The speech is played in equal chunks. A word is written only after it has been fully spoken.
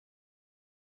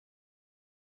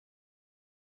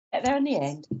Get there in the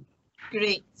end.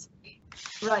 Great.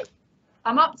 Right.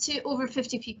 I'm up to over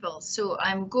 50 people, so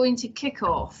I'm going to kick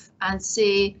off and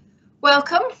say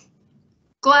welcome.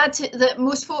 Glad that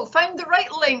most folk found the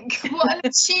right link. What an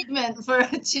achievement for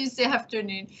a Tuesday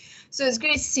afternoon. So it's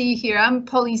great to see you here. I'm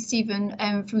Pauline Stephen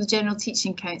from the General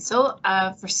Teaching Council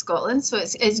for Scotland. So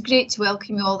it's great to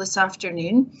welcome you all this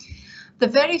afternoon. The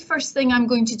very first thing I'm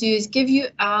going to do is give you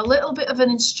a little bit of an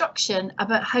instruction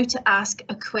about how to ask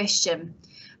a question,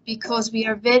 because we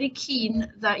are very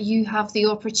keen that you have the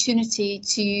opportunity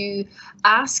to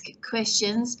ask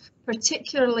questions,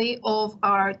 particularly of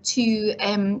our two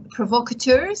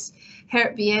provocateurs,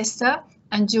 Gert Biesta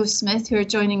and Joe Smith, who are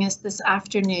joining us this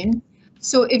afternoon.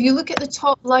 So if you look at the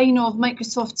top line of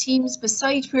Microsoft Teams,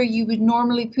 beside where you would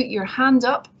normally put your hand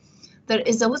up, there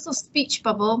is a little speech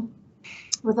bubble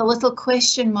with a little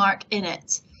question mark in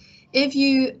it. If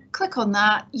you click on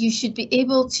that, you should be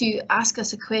able to ask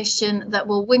us a question that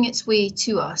will wing its way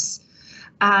to us.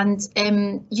 And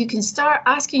you can start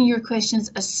asking your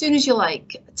questions as soon as you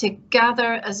like to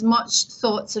gather as much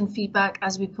thoughts and feedback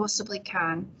as we possibly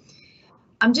can.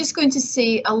 I'm just going to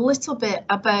say a little bit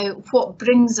about what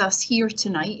brings us here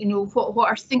tonight, you know, what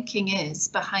our thinking is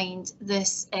behind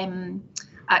this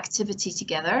activity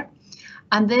together.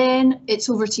 And then it's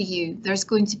over to you. There's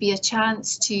going to be a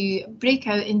chance to break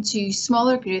out into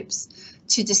smaller groups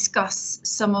to discuss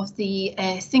some of the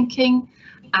thinking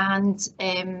and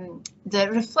the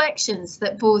reflections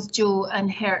that both Joe and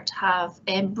Gert have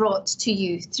brought to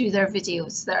you through their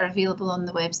videos that are available on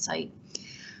the website.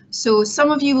 So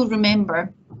some of you will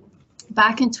remember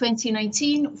back in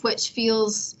 2019, which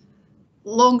feels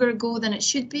longer ago than it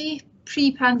should be,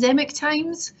 pre-pandemic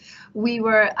times, we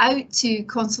were out to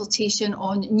consultation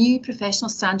on new professional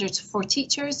standards for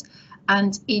teachers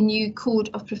and a new code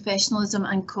of professionalism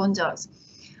and conduct.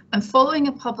 And following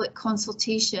a public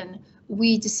consultation,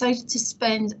 we decided to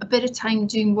spend a bit of time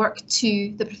doing work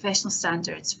to the professional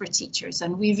standards for teachers,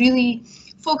 and we really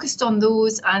focused on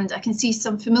those, and I can see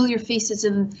some familiar faces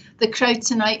in the crowd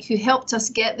tonight who helped us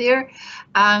get there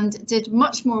and did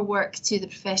much more work to the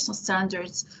professional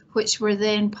standards, which were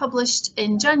then published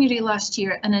in January last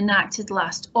year and enacted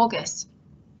last August.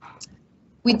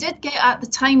 We did get, at the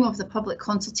time of the public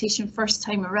consultation first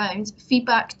time around,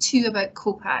 feedback too about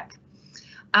COPAC.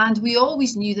 And we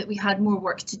always knew that we had more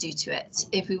work to do to it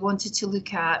if we wanted to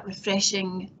look at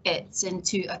refreshing it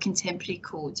into a contemporary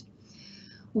code.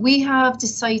 We have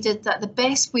decided that the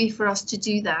best way for us to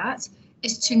do that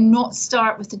is to not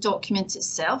start with the document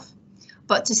itself,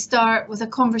 but to start with a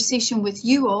conversation with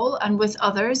you all and with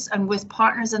others and with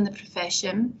partners in the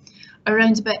profession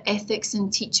around about ethics in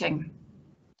teaching.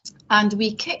 And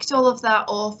we kicked all of that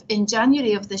off in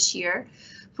January of this year,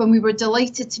 when we were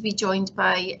delighted to be joined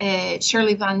by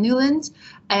Shirley Van Newland,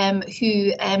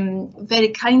 who very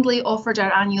kindly offered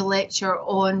our annual lecture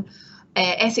on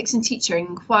ethics in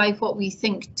teaching, why what we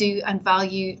think, do and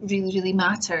value really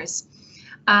matters.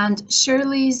 And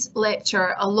Shirley's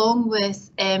lecture, along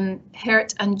with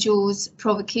Gert and Joe's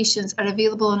provocations, are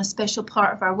available on a special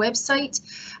part of our website,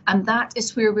 and that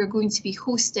is where we're going to be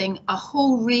hosting a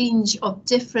whole range of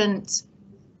different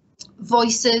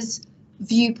voices,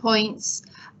 viewpoints,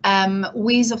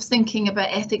 ways of thinking about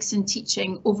ethics in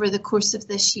teaching over the course of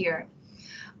this year.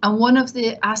 And one of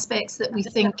the aspects that we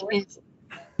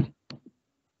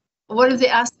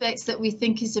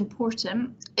think is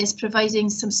important is providing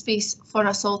some space for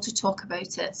us all to talk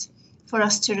about it, for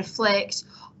us to reflect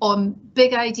on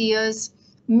big ideas,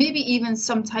 maybe even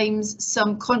sometimes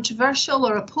some controversial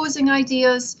or opposing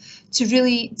ideas, to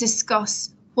really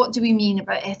discuss what do we mean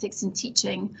about ethics in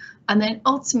teaching, and then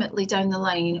ultimately down the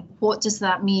line, what does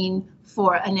that mean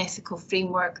for an ethical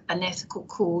framework, an ethical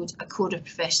code, a code of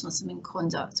professionalism and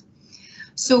conduct.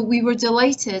 So we were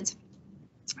delighted.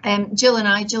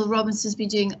 Jill Robinson's been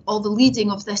doing all the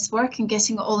leading of this work and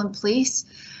getting it all in place.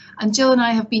 And Jill and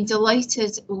I have been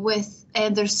delighted with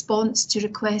the response to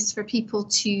requests for people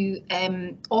to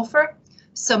offer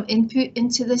some input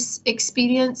into this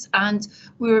experience. And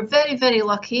we were very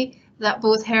lucky that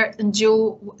both Gert and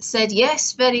Joe said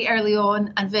yes very early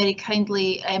on and very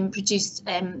kindly produced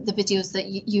the videos that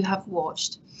you have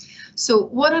watched. So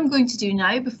what I'm going to do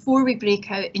now, before we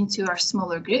break out into our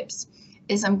smaller groups,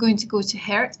 is I'm going to go to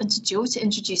Gert and to Joe to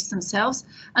introduce themselves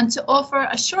and to offer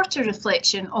a shorter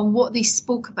reflection on what they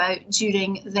spoke about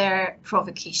during their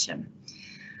provocation.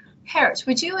 Gert,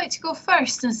 would you like to go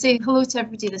first and say hello to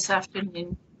everybody this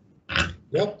afternoon?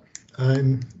 Yep,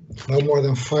 I'm no more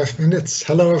than 5 minutes.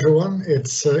 Hello everyone,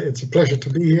 it's a pleasure to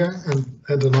be here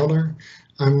and an honor.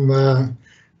 I'm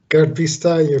Gert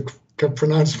Biesta. You can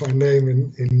pronounce my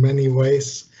name in many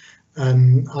ways.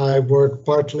 And I work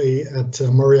partly at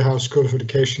Murray House School of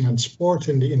Education and Sport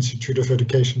in the Institute of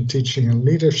Education, Teaching and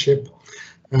Leadership,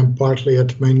 and partly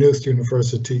at Maynooth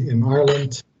University in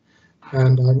Ireland.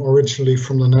 And I'm originally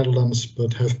from the Netherlands,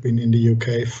 but have been in the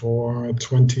UK for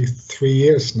 23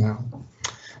 years now,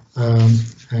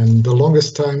 and the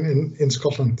longest time in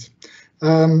Scotland.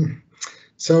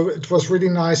 So it was really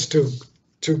nice to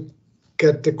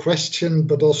get the question,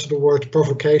 but also the word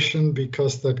provocation,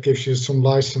 because that gives you some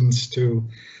license to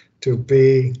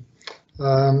be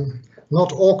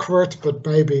not awkward, but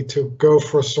maybe to go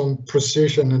for some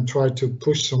precision and try to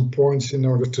push some points in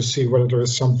order to see whether there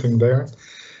is something there.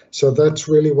 So that's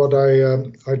really what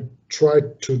I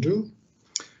tried to do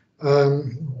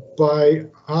by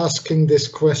asking this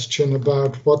question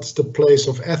about what's the place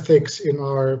of ethics in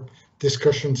our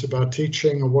discussions about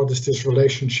teaching, or what is this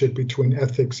relationship between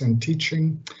ethics and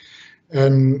teaching.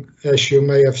 And as you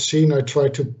may have seen, I try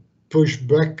to push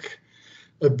back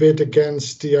a bit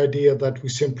against the idea that we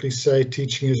simply say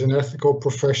teaching is an ethical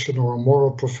profession or a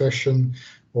moral profession,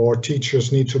 or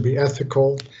teachers need to be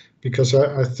ethical, because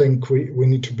I think we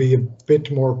need to be a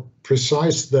bit more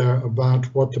precise there about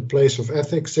what the place of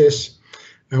ethics is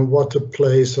and what the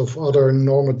place of other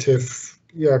normative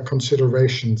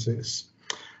considerations is.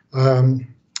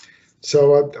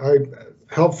 So I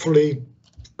helpfully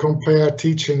compare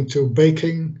teaching to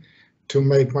baking to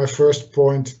make my first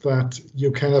point that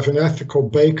you can have an ethical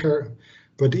baker,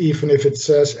 but even if it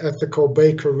says ethical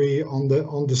bakery on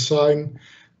the sign,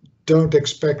 don't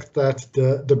expect that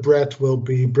the bread will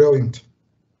be brilliant,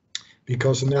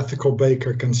 because an ethical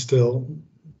baker can still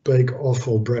bake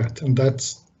awful bread. And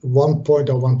that's one point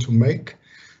I want to make,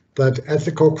 that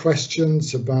ethical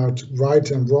questions about right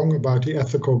and wrong, about the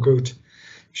ethical good,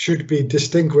 should be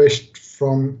distinguished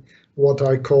from what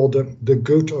I call the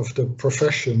good of the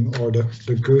profession, or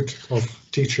the good of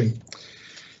teaching.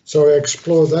 So I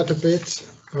explore that a bit.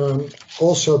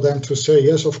 Also then to say,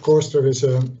 yes, of course, there is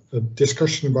a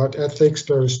discussion about ethics.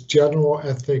 There is general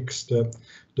ethics, the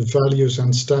values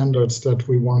and standards that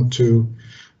we want to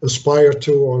aspire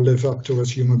to or live up to as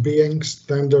human beings.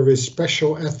 Then there is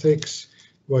special ethics,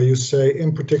 where you say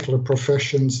in particular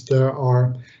professions there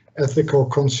are ethical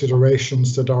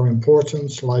considerations that are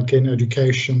important, like in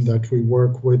education, that we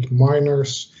work with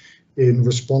minors in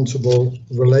responsible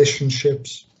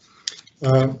relationships.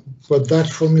 But that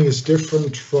for me is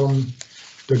different from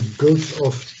the good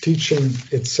of teaching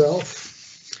itself.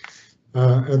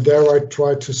 And there I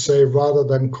try to say, rather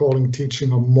than calling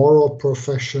teaching a moral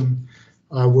profession,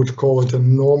 I would call it a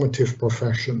normative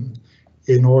profession,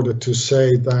 in order to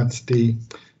say that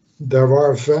there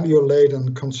are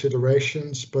value-laden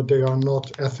considerations, but they are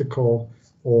not ethical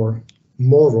or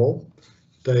moral.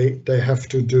 They have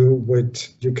to do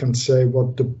with, you can say,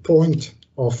 what the point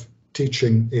of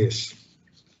teaching is.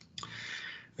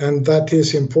 And that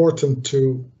is important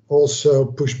to also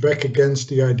push back against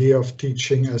the idea of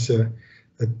teaching as a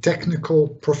technical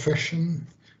profession,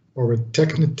 or a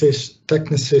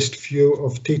technicist view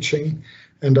of teaching.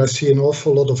 And I see an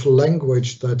awful lot of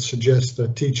language that suggests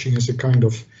that teaching is a kind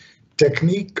of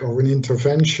technique or an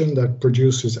intervention that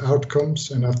produces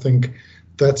outcomes. And I think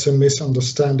that's a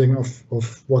misunderstanding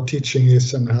of what teaching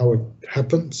is and how it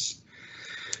happens.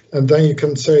 And then you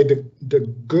can say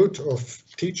the good of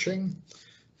teaching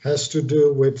has to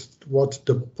do with what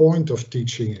the point of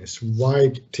teaching is,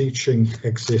 why teaching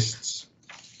exists.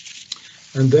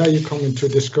 And there you come into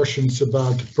discussions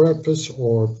about the purpose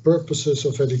or purposes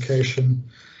of education.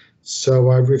 So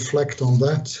I reflect on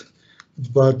that.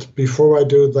 But before I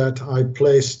do that, I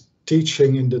place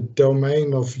teaching in the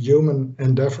domain of human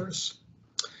endeavors.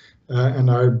 And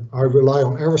I rely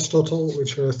on Aristotle,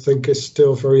 which I think is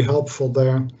still very helpful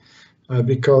there.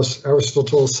 Because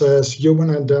Aristotle says human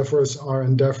endeavors are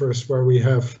endeavors where we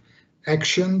have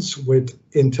actions with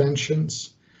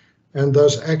intentions, and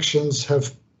those actions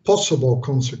have possible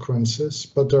consequences,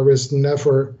 but there is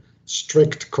never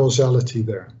strict causality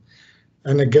there.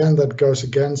 And again, that goes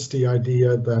against the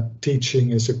idea that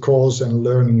teaching is a cause and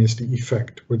learning is the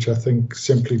effect, which I think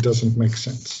simply doesn't make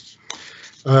sense.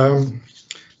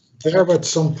 There at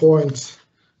some point,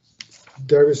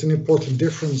 there is an important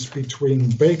difference between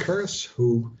bakers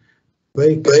who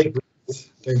bake,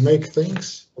 they make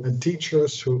things, and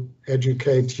teachers who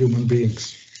educate human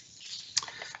beings.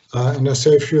 And I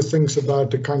say a few things about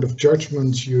the kind of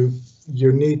judgments you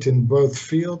need in both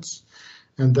fields,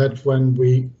 and that when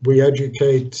we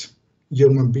educate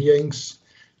human beings,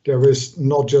 there is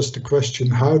not just the question,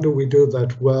 how do we do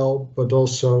that well, but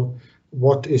also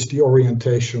what is the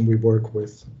orientation we work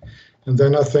with. And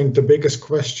then I think the biggest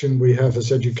question we have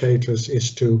as educators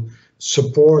is to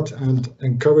support and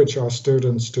encourage our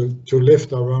students to live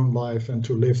their own life and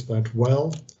to live that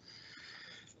well.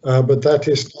 But that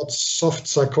is not soft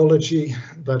psychology.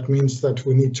 That means that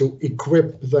we need to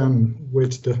equip them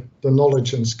with the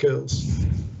knowledge and skills,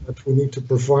 that we need to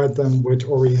provide them with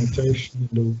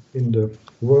orientation in the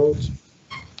world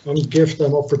and give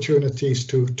them opportunities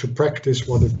to practice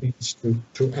what it means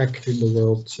to act in the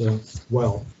world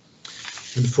well.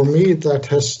 And for me, that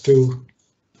has to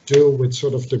do with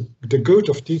sort of the good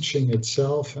of teaching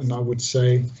itself. And I would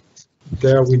say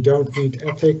there we don't need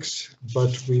ethics,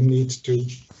 but we need to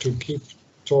keep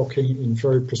talking in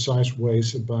very precise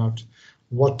ways about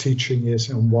what teaching is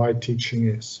and why teaching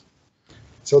is.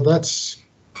 So that's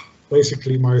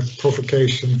basically my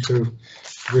provocation to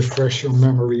refresh your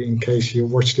memory in case you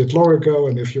watched it long ago,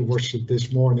 and if you watched it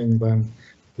this morning, then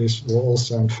this will all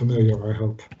sound familiar, I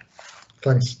hope.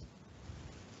 Thanks.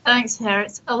 Thanks,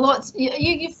 Gert. A lot.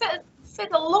 You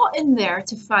fit a lot in there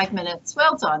to 5 minutes.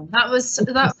 Well done. That was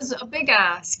a big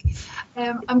ask.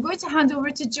 I'm going to hand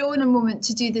over to Jo in a moment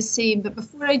to do the same, but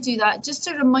before I do that, just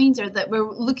a reminder that we're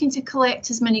looking to collect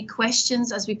as many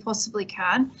questions as we possibly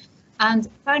can. And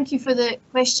thank you for the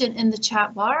question in the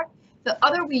chat bar. The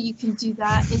other way you can do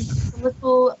that is a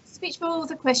little speech bubble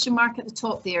with a question mark at the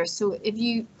top there. So if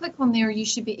you click on there, you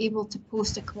should be able to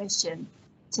post a question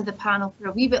to the panel for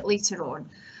a wee bit later on.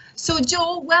 So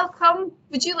Jo, welcome.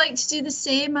 Would you like to do the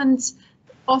same and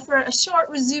offer a short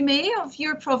resume of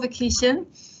your provocation?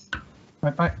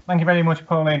 Thank you very much,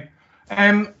 Pauline.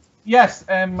 Yes,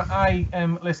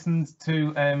 I listened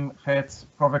to Gert's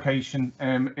provocation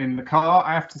in the car.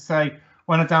 I have to say,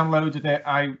 when I downloaded it,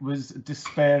 I was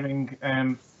despairing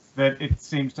that it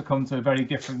seems to come to a very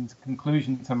different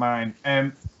conclusion to mine.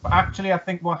 But actually, I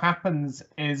think what happens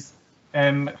is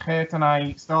Gert and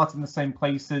I start in the same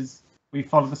places, we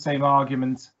follow the same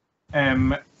argument,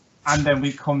 and then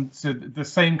we come to the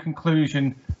same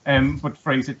conclusion, but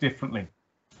phrase it differently.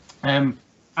 I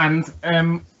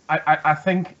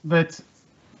think that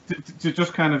to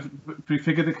just kind of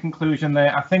prefigure the conclusion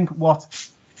there, I think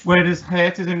whereas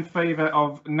Gert is in favour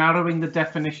of narrowing the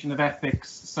definition of ethics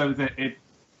so that it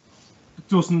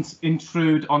doesn't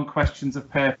intrude on questions of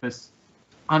purpose,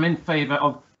 I'm in favour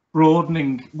of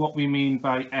broadening what we mean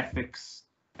by ethics,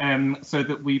 so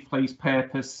that we place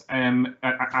purpose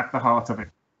at the heart of it.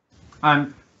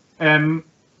 And an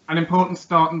important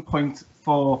starting point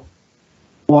for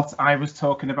what I was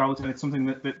talking about, and it's something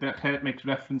that Gert makes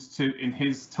reference to in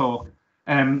his talk,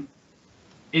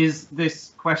 is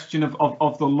this question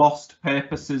of the lost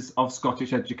purposes of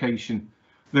Scottish education.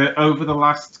 That over the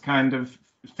last kind of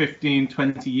 15,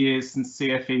 20 years since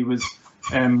CFE was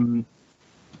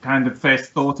kind of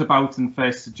first thought about and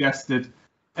first suggested,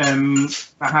 there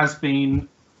has been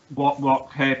what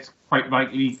Gert quite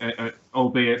rightly,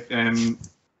 albeit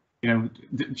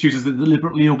chooses the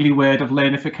deliberately ugly word of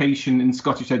learnification in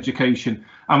Scottish education,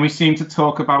 and we seem to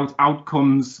talk about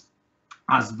outcomes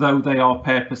as though they are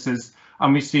purposes,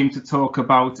 and we seem to talk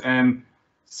about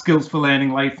skills for learning,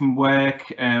 life and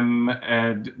work,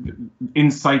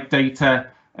 insight data,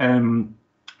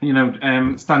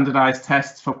 standardized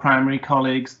tests for primary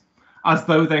colleagues, as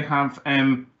though they have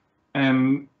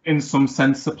in some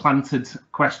sense supplanted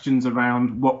questions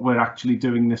around what we're actually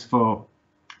doing this for.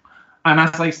 And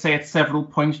as I say at several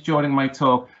points during my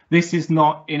talk, this is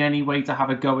not in any way to have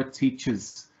a go at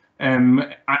teachers.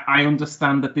 I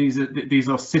understand that these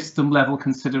are system level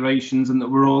considerations and that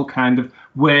we're all kind of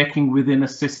working within a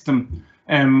system,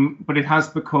 but it has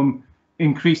become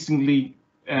increasingly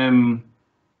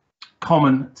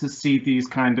common to see these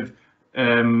kind of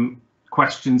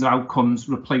questions, outcomes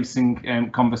replacing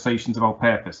conversations about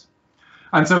purpose.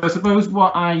 And so I suppose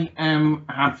what I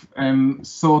have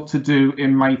sought to do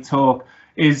in my talk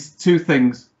is two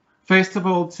things. First of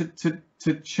all,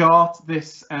 to chart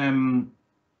this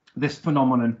this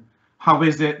phenomenon. How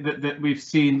is it that we've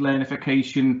seen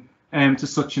learnification to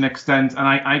such an extent? And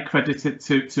I credit it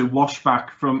to washback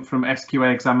from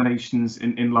SQA examinations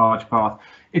in large part.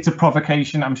 It's a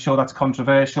provocation. I'm sure that's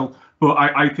controversial, but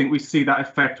I think we see that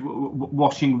effect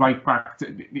washing right back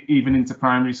even into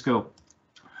primary school.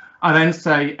 I then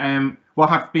say what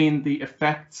have been the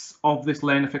effects of this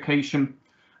learnification,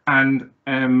 and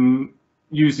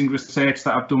using research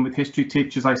that I've done with history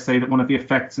teachers, I say that one of the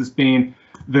effects has been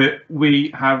that we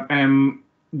have,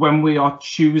 when we are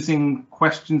choosing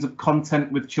questions of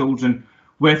content with children,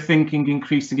 we're thinking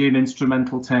increasingly in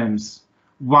instrumental terms.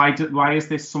 Why is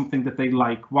this something that they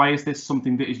like? Why is this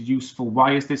something that is useful?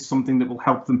 Why is this something that will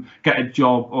help them get a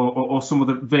job, or some of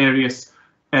the various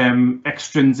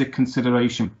extrinsic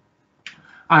consideration?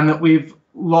 And that we've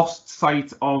lost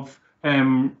sight of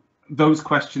those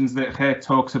questions that Gert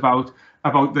talks about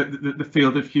the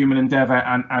field of human endeavour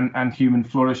and human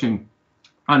flourishing.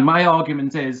 And my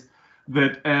argument is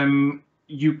that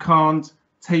you can't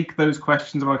take those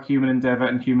questions about human endeavour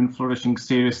and human flourishing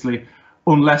seriously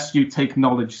unless you take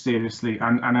knowledge seriously.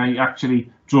 And I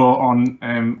actually draw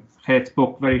on Gert's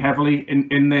book very heavily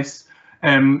in this,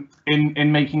 in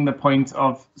making the point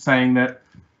of saying that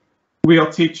we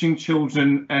are teaching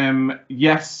children,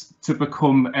 yes, to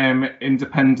become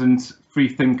independent, free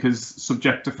thinkers,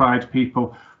 subjectified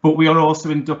people, but we are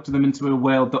also inducting them into a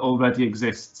world that already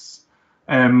exists.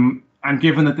 And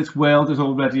given that this world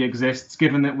already exists,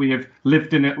 given that we have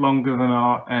lived in it longer than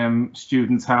our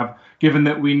students have, given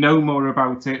that we know more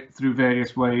about it through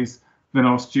various ways than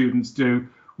our students do,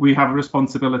 we have a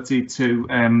responsibility to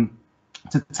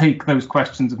take those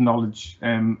questions of knowledge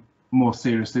more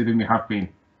seriously than we have been,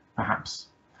 perhaps.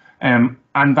 And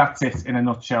that's it in a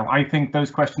nutshell. I think those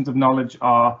questions of knowledge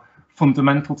are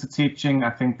fundamental to teaching.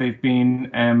 I think they've been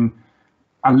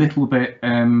a little bit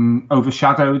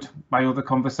overshadowed by other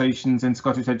conversations in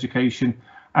Scottish education.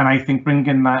 And I think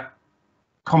bringing that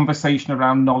conversation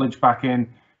around knowledge back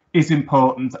in is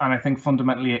important. And I think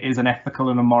fundamentally it is an ethical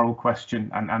and a moral question,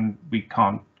 and we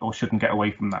can't or shouldn't get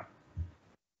away from that.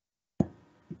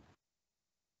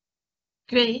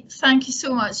 Great, thank you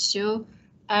so much, Joe.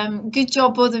 Good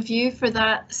job, both of you, for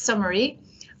that summary.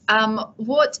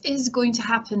 What is going to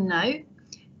happen now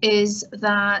is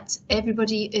that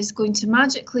everybody is going to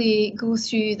magically go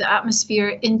through the atmosphere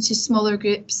into smaller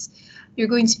groups. You're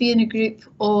going to be in a group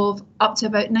of up to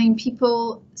about 9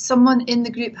 people. Someone in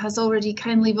the group has already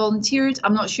kindly volunteered.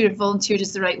 I'm not sure if volunteered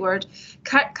is the right word.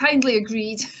 Kindly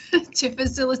agreed to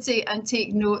facilitate and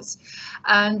take notes.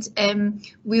 And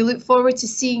we look forward to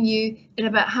seeing you in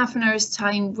about half an hour's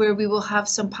time, where we will have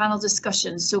some panel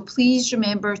discussions. So please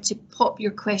remember to pop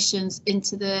your questions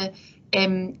into the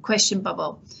question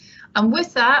bubble. And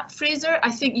with that, Fraser,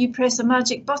 I think you press a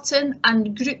magic button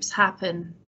and groups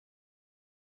happen.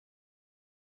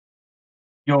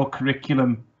 Your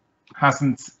curriculum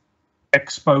hasn't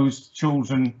exposed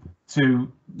children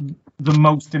to the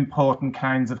most important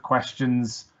kinds of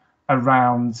questions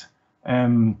around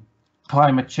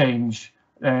climate change,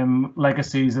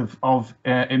 legacies of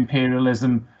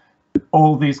imperialism,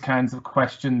 all these kinds of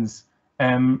questions.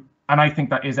 And I think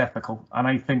that is ethical. And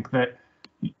I think that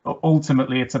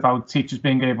ultimately it's about teachers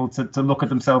being able to look at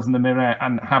themselves in the mirror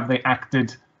and have they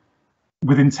acted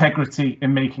with integrity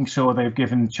in making sure they've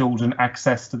given children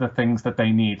access to the things that they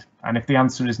need. And if the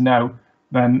answer is no,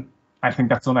 then I think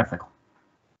that's unethical.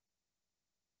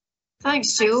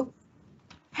 Thanks, Joe.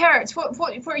 Gert,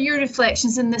 what are your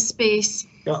reflections in this space?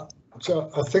 Yeah,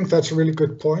 so I think that's a really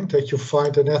good point, that you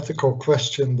find an ethical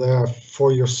question there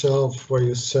for yourself, where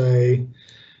you say,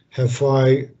 have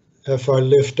I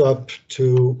lived up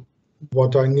to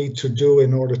what I need to do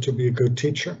in order to be a good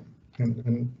teacher?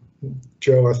 And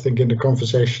Joe, I think in the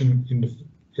conversation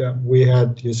we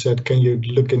had, you said, can you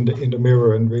look in the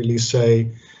mirror and really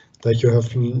say that you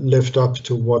have lived up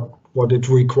to what it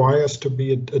requires to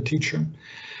be a teacher?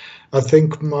 I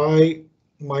think my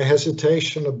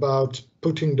hesitation about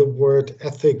putting the word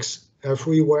ethics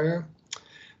everywhere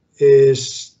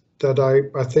is that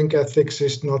I think ethics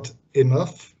is not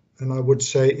enough. And I would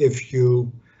say if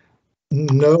you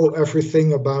know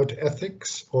everything about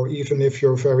ethics, or even if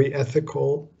you're very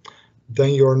ethical,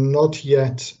 then you're not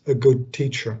yet a good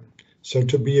teacher. So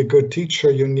to be a good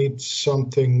teacher, you need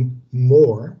something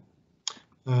more.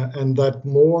 And that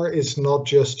more is not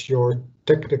just your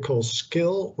technical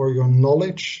skill or your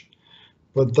knowledge,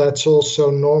 but that's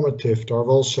also normative. There are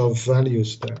also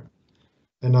values there.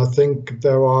 And I think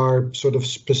there are sort of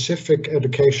specific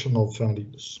educational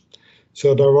values.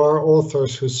 So there are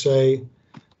authors who say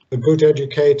a good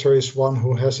educator is one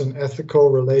who has an ethical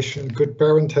relation, good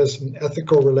parent has an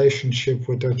ethical relationship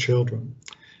with their children.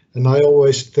 And I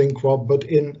always think, well, but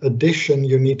in addition,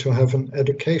 you need to have an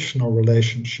educational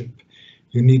relationship.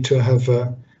 You need to have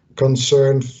a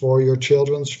concern for your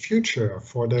children's future,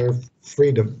 for their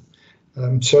freedom.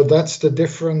 So that's the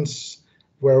difference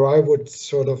where I would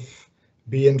sort of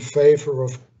be in favor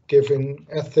of giving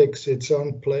ethics its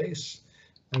own place,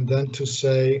 and then to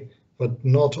say, but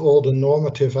not all the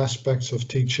normative aspects of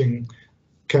teaching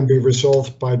can be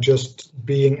resolved by just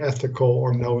being ethical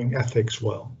or knowing ethics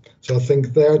well. So I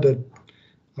think there that,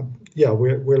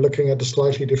 we're looking at a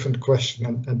slightly different question,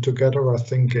 and together I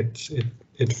think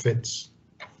it fits.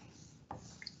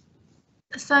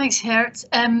 Thanks, Gert.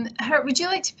 Gert, would you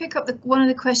like to pick up one of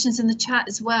the questions in the chat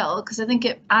as well? Because I think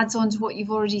it adds on to what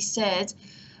you've already said.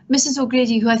 Mrs.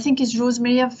 O'Grady, who I think is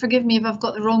Rosemary, forgive me if I've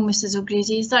got the wrong Mrs.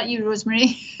 O'Grady, is that you,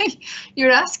 Rosemary?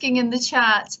 You're asking in the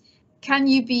chat, can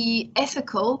you be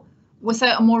ethical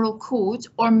without a moral code,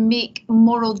 or make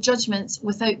moral judgments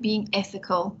without being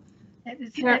ethical? It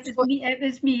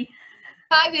was me.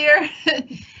 Hi there.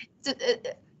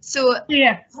 So,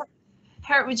 yeah.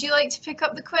 Gert, would you like to pick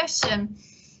up the question?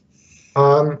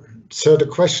 So the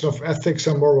question of ethics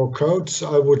and moral codes,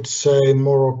 I would say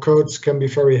moral codes can be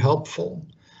very helpful,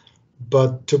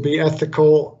 but to be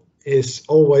ethical is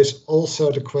always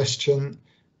also the question,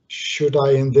 should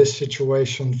I in this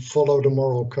situation follow the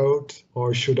moral code,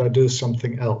 or should I do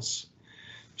something else?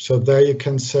 So there you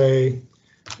can say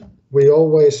we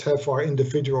always have our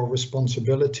individual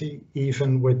responsibility,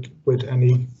 even with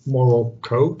any moral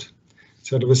code.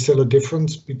 So there is still a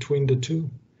difference between the two.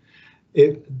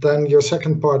 Then your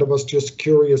second part, I was just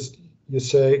curious, you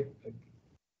say,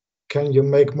 can you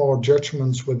make moral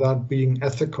judgments without being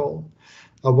ethical?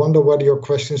 I wonder whether your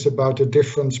question is about the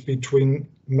difference between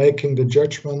making the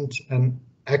judgment and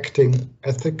acting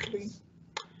ethically,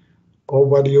 or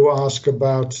whether you ask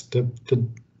about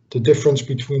the difference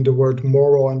between the word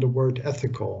moral and the word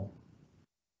ethical.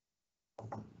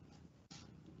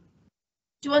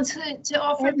 Do you want to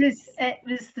offer? It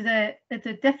was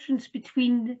the difference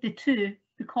between the two,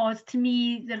 because to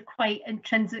me they're quite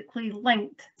intrinsically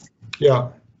linked. Yeah.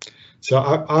 So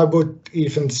I would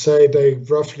even say they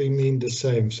roughly mean the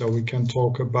same. So we can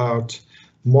talk about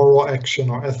moral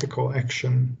action or ethical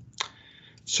action.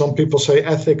 Some people say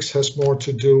ethics has more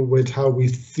to do with how we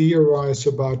theorize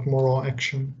about moral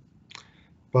action.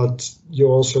 But you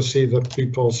also see that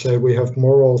people say we have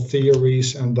moral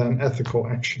theories and then ethical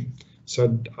action.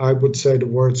 So I would say the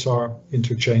words are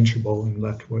interchangeable in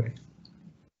that way.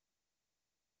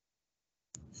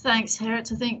 Thanks,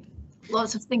 Gert. I think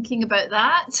lots of thinking about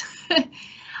that.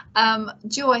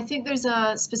 Joe, I think there's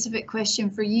a specific question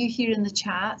for you here in the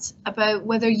chat about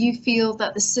whether you feel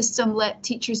that the system let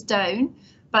teachers down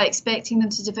by expecting them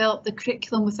to develop the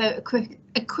curriculum without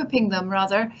equipping them,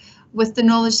 rather, with the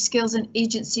knowledge, skills and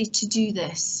agency to do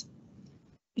this.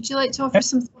 Would you like to offer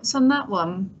some thoughts on that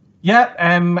one? Yeah,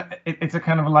 it's a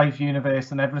kind of a life,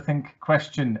 universe and everything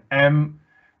question.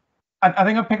 I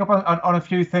think I'll pick up on a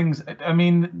few things. I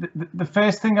mean, the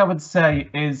first thing I would say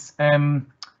is,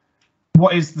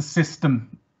 what is the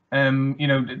system? You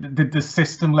know, did the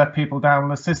system let people down?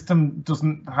 The system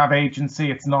doesn't have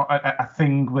agency. It's not a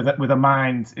thing with a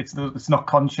mind. It's not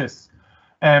conscious.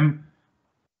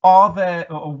 Are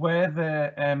there, or were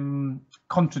there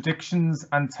contradictions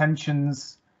and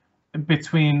tensions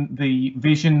between the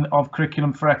vision of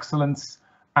Curriculum for Excellence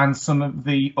and some of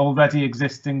the already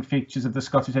existing features of the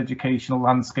Scottish educational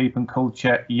landscape and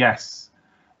culture? Yes.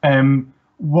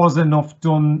 Was enough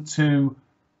done to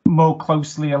more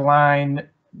closely align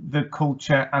the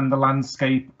culture and the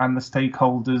landscape and the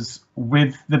stakeholders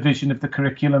with the vision of the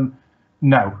curriculum?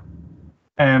 No.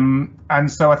 And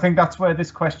so I think that's where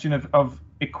this question of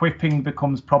equipping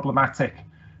becomes problematic,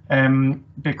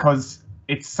 because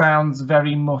it sounds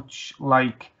very much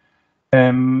like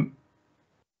the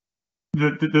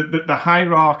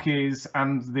hierarchies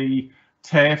and the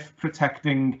turf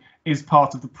protecting is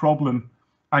part of the problem.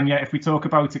 And yet if we talk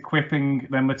about equipping,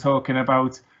 then we're talking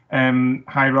about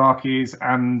hierarchies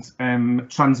and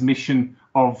transmission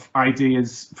of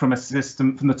ideas from a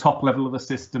system, from the top level of a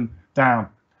system down.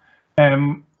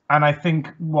 And I think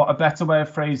what a better way of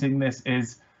phrasing this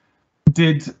is,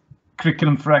 did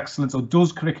Curriculum for Excellence, or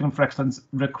does Curriculum for Excellence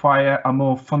require a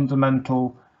more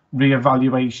fundamental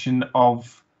re-evaluation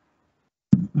of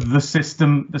the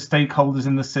system, the stakeholders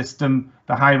in the system,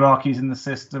 the hierarchies in the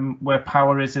system, where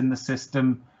power is in the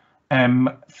system,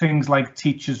 things like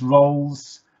teachers'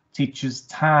 roles, teachers'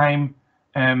 time,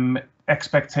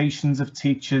 expectations of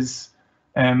teachers?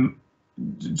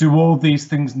 Do all these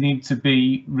things need to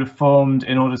be reformed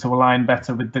in order to align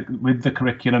better with the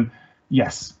curriculum?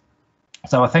 Yes.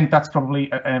 So I think that's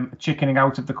probably chickening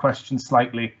out of the question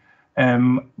slightly,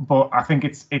 but I think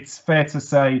it's fair to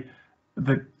say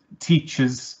that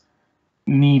teachers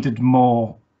needed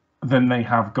more than they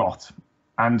have got,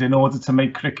 and in order to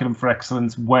make Curriculum for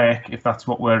Excellence work, if that's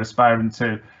what we're aspiring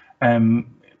to,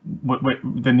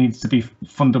 there needs to be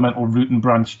fundamental root and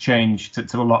branch change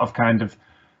to a lot of kind of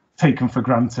taken for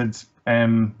granted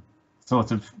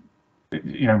sort of,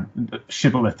 you know,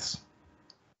 shibboleths,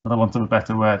 for the want of a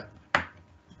better word.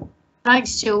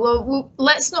 Thanks, Joe. Well,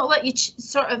 let's not let you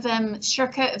sort of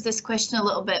shirk out of this question a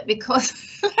little bit, because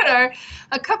there are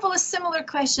a couple of similar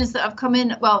questions that have come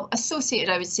in, well,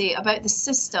 associated, I would say, about the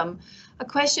system. A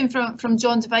question from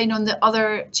John Devine on the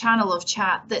other channel of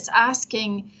chat that's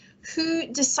asking, who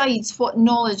decides what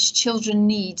knowledge children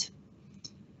need?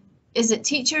 Is it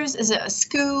teachers? Is it a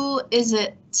school? Is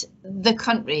it the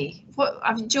country?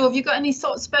 What, Joe, have you got any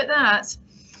thoughts about that?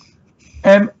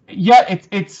 Yeah,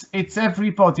 it's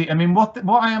everybody. I mean, what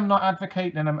I am not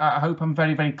advocating, and I hope I'm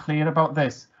very, very clear about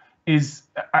this, is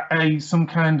some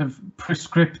kind of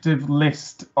prescriptive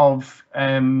list of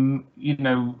you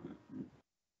know,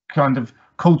 kind of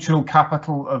cultural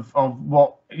capital of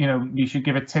what, you know, you should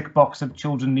give a tick box of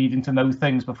children needing to know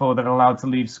things before they're allowed to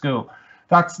leave school.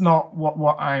 That's not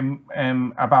what I'm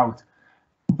about.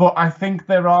 But I think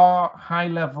there are high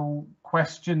level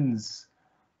questions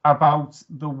about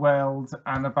the world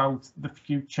and about the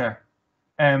future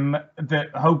that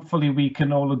hopefully we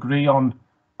can all agree on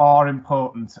are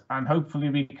important, and hopefully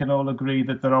we can all agree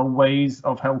that there are ways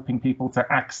of helping people to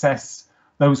access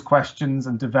those questions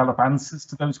and develop answers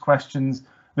to those questions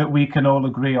that we can all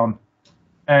agree on.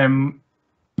 And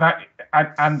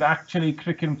actually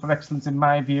Curriculum for Excellence, in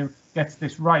my view, gets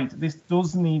this right. This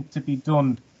does need to be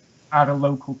done at a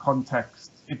local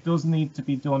context. It does need to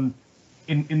be done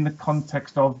in the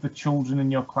context of the children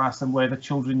in your class and where the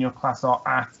children in your class are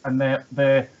at, and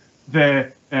their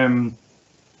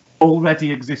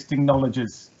already existing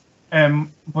knowledges.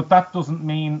 But that doesn't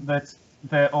mean that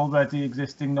their already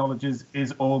existing knowledges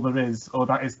is all there is, or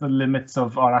that is the limits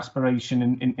of our aspiration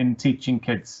in teaching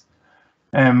kids.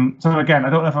 So again, I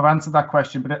don't know if I've answered that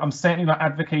question, but I'm certainly not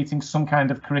advocating some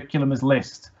kind of curriculum as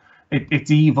list.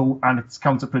 It's evil and it's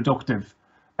counterproductive.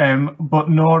 But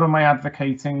nor am I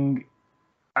advocating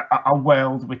a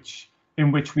world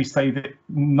in which we say that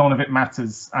none of it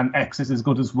matters and X is as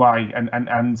good as Y,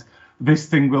 and this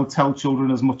thing will tell children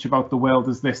as much about the world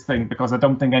as this thing, because I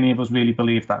don't think any of us really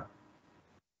believe that.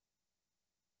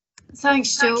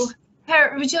 Thanks, Joe.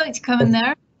 Gert, would you like to come in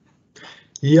there?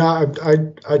 Yeah,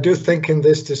 I do think in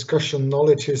this discussion,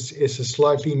 knowledge is a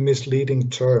slightly misleading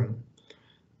term.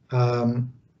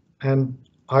 And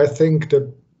I think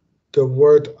that the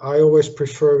word I always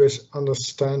prefer is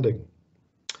understanding.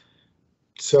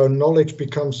 So knowledge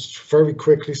becomes very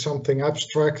quickly something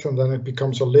abstract, and then it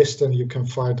becomes a list, and you can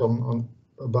fight on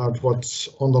about what's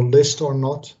on the list or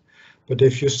not. But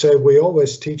if you say we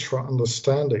always teach for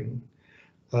understanding,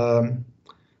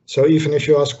 so even if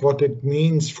you ask what it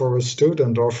means for a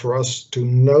student or for us to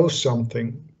know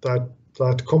something,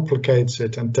 that complicates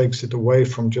it and takes it away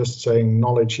from just saying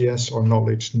knowledge yes or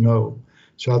knowledge no.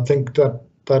 So I think that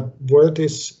word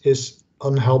is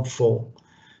unhelpful,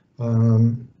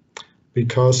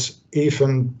 because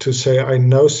even to say I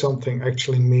know something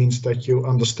actually means that you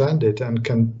understand it and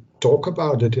can talk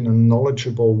about it in a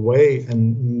knowledgeable way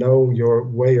and know your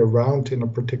way around in a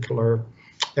particular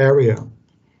area.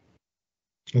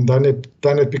 And then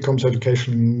it becomes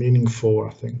educationally meaningful,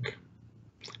 I think.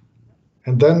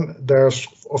 And then there's,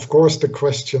 of course, the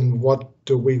question, what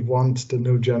do we want the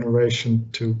new generation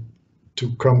to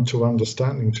come to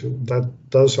understanding to?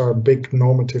 Those are big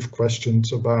normative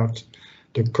questions about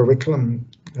the curriculum.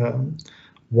 And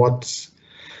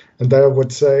I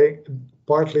would say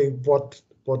partly what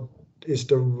is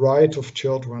the right of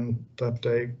children that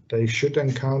they should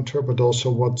encounter, but also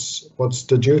what's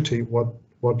the duty?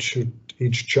 What should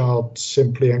each child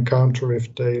simply encounter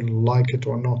if they like it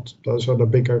or not? Those are the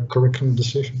bigger curriculum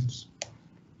decisions.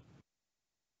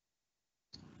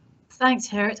 Thanks,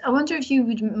 Gert. I wonder if you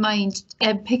would mind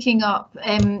picking up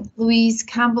Louise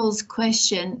Campbell's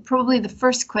question, probably the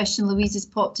first question Louise has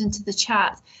popped into the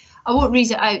chat. I won't read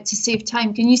it out to save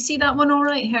time. Can you see that one all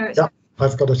right, Gert? Yeah,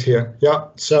 I've got it here. Yeah,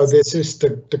 so this is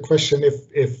the question,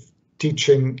 if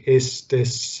teaching is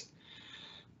this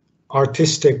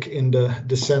artistic in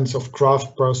the sense of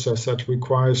craft process that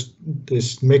requires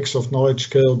this mix of knowledge,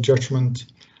 skill, judgment.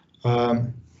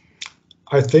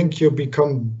 I think you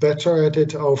become better at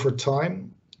it over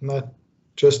time, not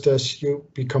just as you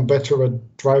become better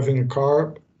at driving a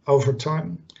car over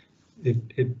time.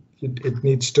 It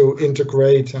needs to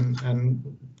integrate,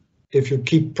 and if you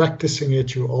keep practicing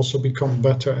it, you also become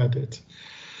better at it.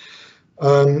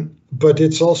 But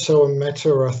it's also a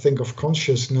matter, I think, of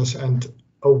consciousness and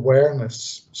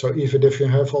awareness. So even if you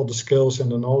have all the skills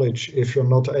and the knowledge, if you're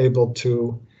not able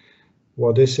to,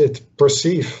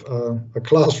 perceive a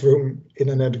classroom in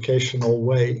an educational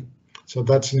way. So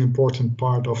that's an important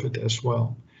part of it as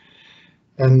well.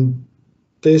 And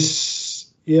this,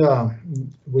 yeah,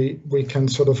 we can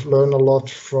sort of learn a lot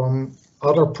from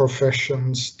other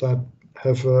professions that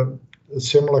have a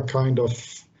similar kind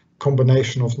of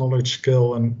combination of knowledge,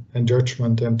 skill, and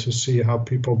judgment, and to see how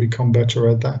people become better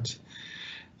at that.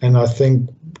 And I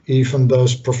think even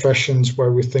those professions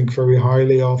where we think very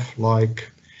highly of,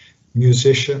 like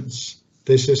musicians,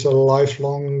 this is a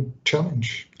lifelong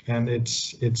challenge, and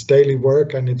it's daily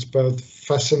work, and it's both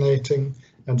fascinating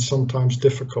and sometimes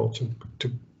difficult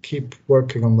to keep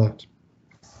working on that.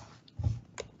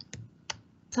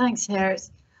 Thanks, Gert.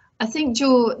 I think,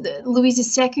 Joe,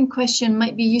 Louise's second question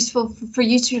might be useful for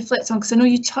you to reflect on, because I know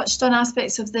you touched on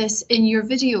aspects of this in your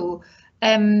video.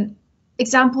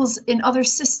 Examples in other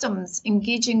systems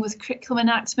engaging with curriculum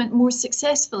enactment more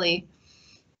successfully.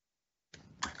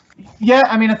 Yeah,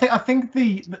 I mean, I think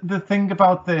the thing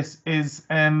about this is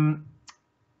the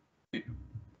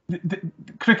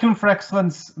curriculum for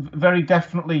excellence very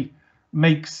definitely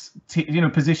makes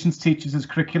positions teachers as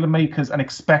curriculum makers and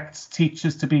expects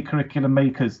teachers to be curriculum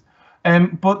makers.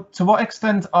 But to what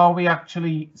extent are we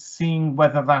actually seeing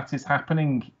whether that is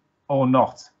happening or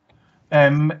not?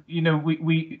 If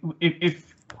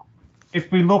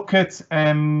we look at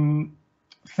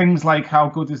things like how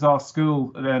good is our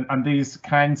school and these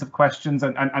kinds of questions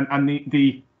and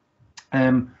the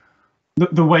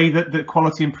way that the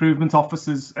quality improvement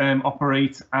officers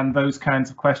operate and those kinds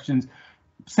of questions,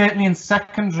 certainly in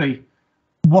secondary,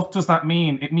 what does that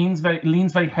mean? It means it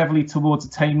leans very heavily towards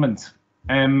attainment,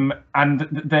 and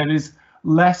there is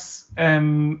less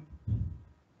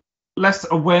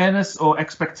awareness or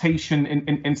expectation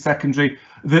in secondary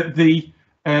that the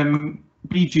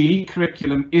BGE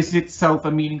curriculum is itself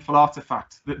a meaningful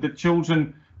artifact, that the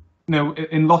children,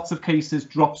 in lots of cases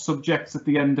drop subjects at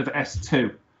the end of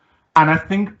S2. And I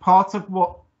think part of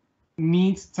what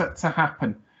needs to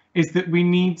happen is that we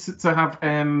need to have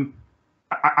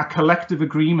a collective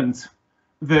agreement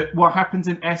that what happens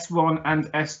in S1 and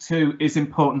S2 is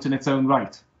important in its own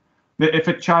right. That if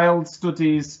a child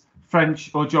studies French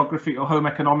or geography or home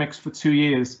economics for 2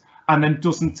 years and then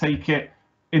doesn't take it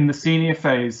in the senior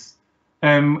phase,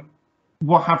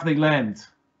 what have they learned?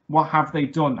 What have they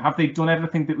done? Have they done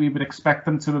everything that we would expect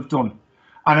them to have done?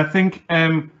 And I think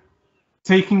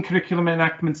taking curriculum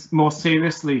enactments more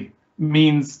seriously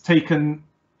means taking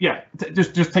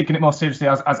it more seriously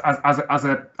as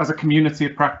a community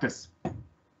of practice.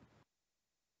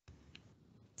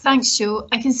 Thanks, Joe.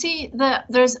 I can see that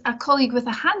there's a colleague with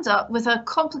a hand up with a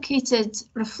complicated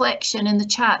reflection in the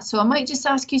chat, so I might just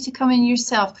ask you to come in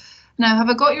yourself. Now, have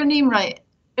I got your name right?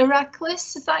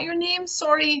 Heracles, is that your name?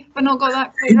 Sorry if I not got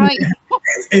that quite right.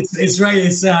 It's right.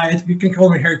 It's you can call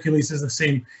me Hercules, is the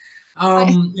same. Hi.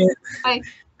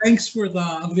 Thanks for the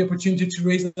opportunity to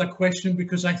raise that question,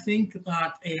 because I think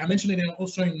that I mentioned it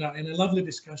also in a lovely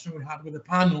discussion we had with the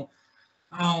panel.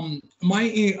 I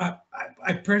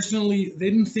personally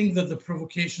didn't think that the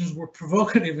provocations were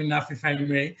provocative enough, if I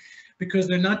may, because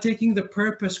they're not taking the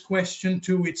purpose question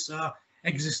to its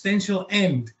existential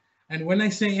end. And when I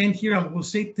say end here, I will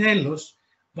say telos,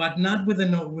 but not with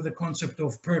the concept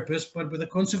of purpose, but with the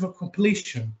concept of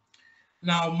completion.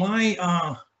 Now, my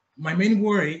main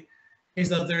worry is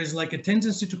that there is like a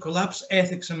tendency to collapse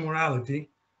ethics and morality,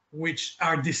 which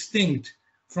are distinct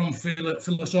from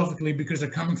philosophically, because they're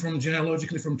coming from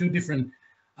genealogically from two different,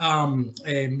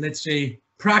 let's say,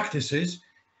 practices,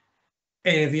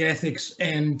 the ethics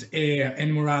and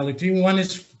morality. One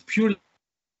is purely.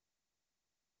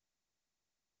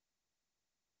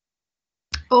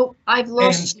 Oh, I've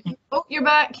lost you. Oh, you're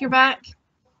back. You're back.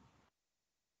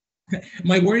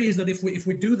 My worry is that if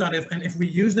we do that, if we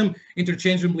use them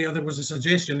interchangeably, there was a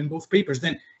suggestion in both papers,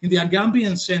 then in the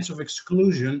Agamben sense of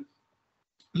exclusion,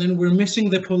 then we're missing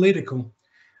the political,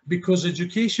 because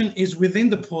education is within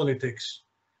the politics.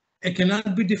 It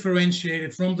cannot be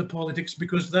differentiated from the politics,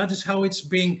 because that is how it's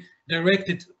being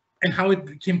directed and how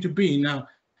it came to be. Now,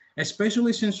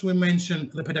 especially since we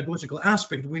mentioned the pedagogical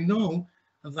aspect, we know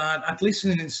that at least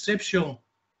in an inceptual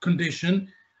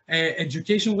condition,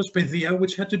 education was pedia,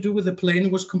 which had to do with the plane,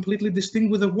 was completely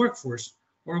distinct with the workforce,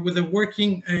 or with the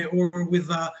working, or with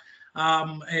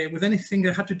anything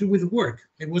that had to do with work.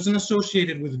 It wasn't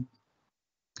associated with.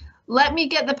 Let me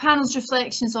get the panel's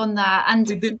reflections on that. And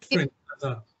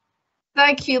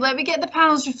thank you. Let me get the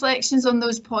panel's reflections on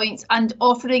those points, and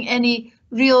offering any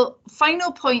real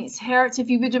final points, Gert, if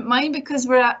you wouldn't mind, because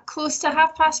we're at close to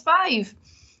 5:30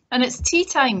 and it's tea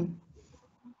time.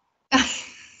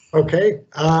 Okay.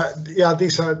 Yeah,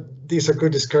 these are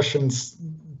good discussions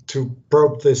to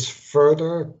probe this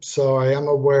further. So I am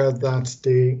aware that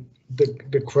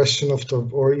the question of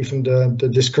or even the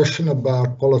discussion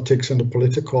about politics and the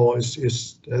political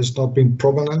has not been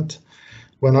prominent.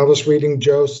 When I was reading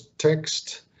Joe's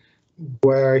text,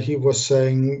 where he was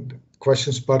saying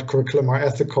questions about curriculum are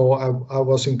ethical, I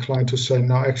was inclined to say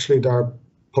no, actually they're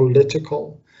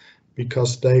political,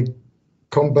 because they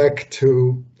come back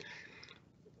to,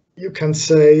 you can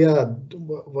say,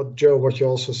 what you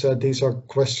also said, these are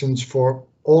questions for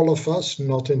all of us,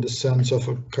 not in the sense of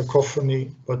a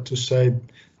cacophony, but to say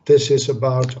this is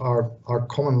about our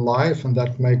common life, and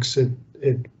that makes it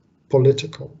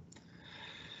political.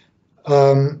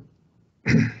 I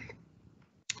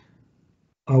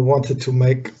wanted to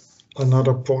make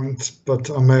another point, but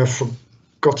I may have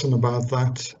forgotten about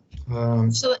that.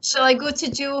 Shall I go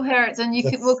to Joe Hert and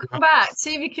we'll come back,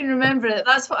 see if you can remember it.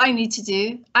 That's what I need to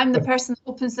do. I'm the person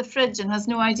that opens the fridge and has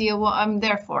no idea what I'm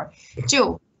there for.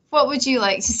 Joe, what would you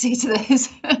like to say to this?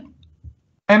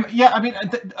 Yeah, I mean,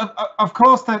 of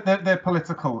course they're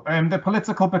political. They're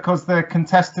political because they're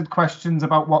contested questions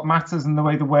about what matters and the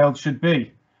way the world should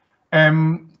be.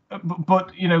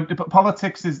 But you know,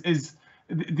 politics is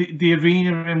the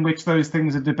arena in which those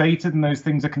things are debated and those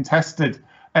things are contested.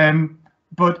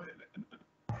 But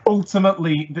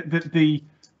ultimately,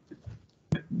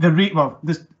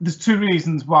 there's two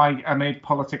reasons why I made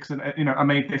politics and I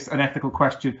made this an ethical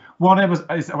question. One, I was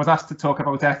asked to talk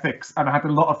about ethics, and I had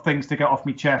a lot of things to get off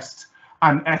my chest,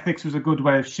 and ethics was a good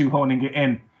way of shoehorning it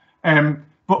in.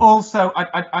 But also,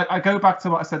 I go back to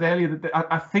what I said earlier, that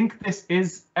I think this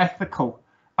is ethical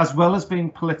as well as being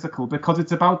political, because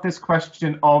it's about this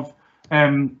question of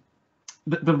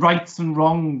the rights and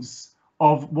wrongs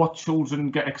of what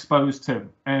children get exposed to.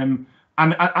 And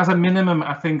as a minimum,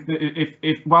 I think that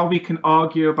if while we can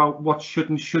argue about what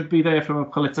should be there from a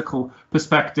political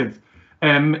perspective,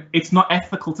 it's not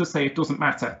ethical to say it doesn't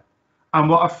matter. And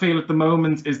what I feel at the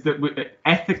moment is that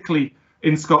ethically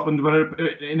in Scotland, we're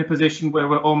in a position where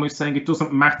we're almost saying it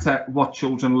doesn't matter what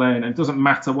children learn, and it doesn't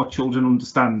matter what children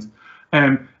understand.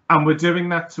 And we're doing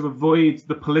that to avoid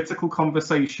the political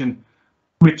conversation,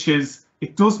 which is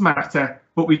it does matter,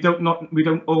 but we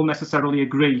don't all necessarily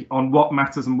agree on what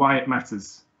matters and why it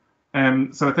matters.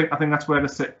 So I think that's where I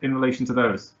sit in relation to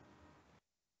those.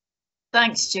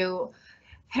 Thanks, Joe.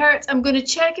 Gert, I'm going to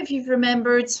check if you've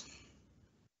remembered.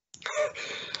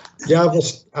 Yeah,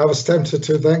 I was tempted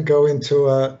to then go into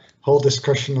a whole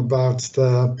discussion about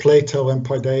the Plato and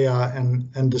Paideia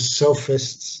and the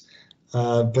sophists,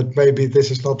 but maybe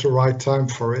this is not the right time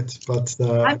for it. But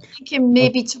I'm thinking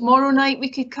maybe tomorrow night we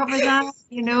could cover that.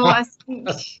 I think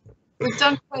we've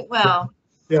done quite well.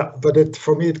 Yeah, but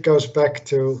for me it goes back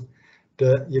to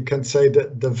you can say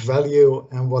the value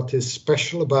and what is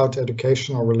special about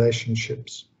educational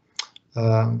relationships.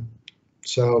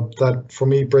 So that for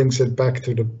me brings it back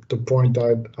to the point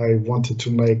I wanted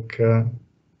to make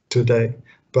today.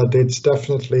 But it's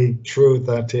definitely true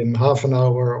that in half an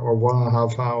hour or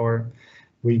 1.5 hours,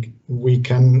 we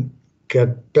can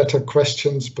get better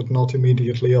questions, but not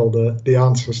immediately all the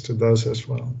answers to those as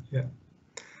well. Yeah.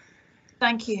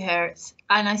 Thank you, Gert.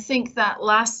 And I think that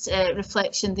last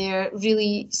reflection there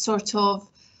really sort of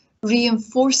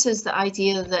reinforces the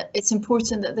idea that it's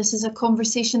important that this is a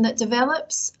conversation that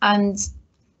develops and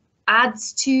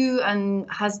adds to and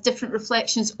has different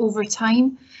reflections over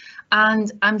time.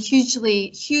 And I'm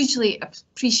hugely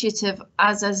appreciative,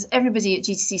 as everybody at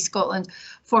GTC Scotland,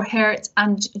 for Gert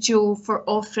and Joe for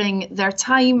offering their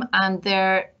time and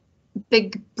their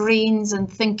big brains and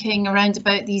thinking around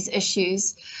about these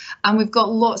issues. And we've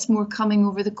got lots more coming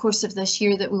over the course of this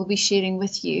year that we'll be sharing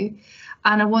with you.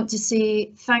 And I want to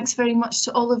say thanks very much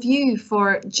to all of you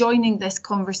for joining this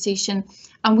conversation.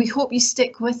 And we hope you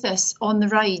stick with us on the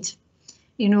ride,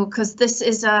 because this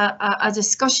is a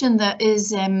discussion that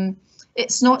is,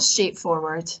 it's not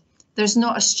straightforward. There's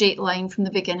not a straight line from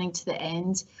the beginning to the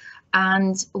end,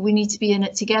 and we need to be in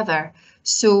it together.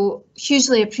 So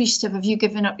hugely appreciative of you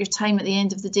giving up your time at the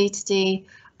end of the day today,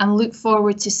 and look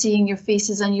forward to seeing your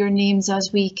faces and your names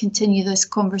as we continue this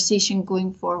conversation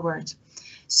going forward.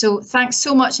 So thanks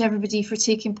so much, everybody, for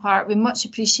taking part. We much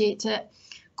appreciate it.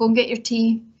 Go and get your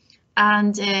tea,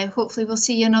 and hopefully we'll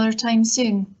see you another time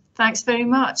soon. Thanks very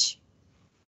much.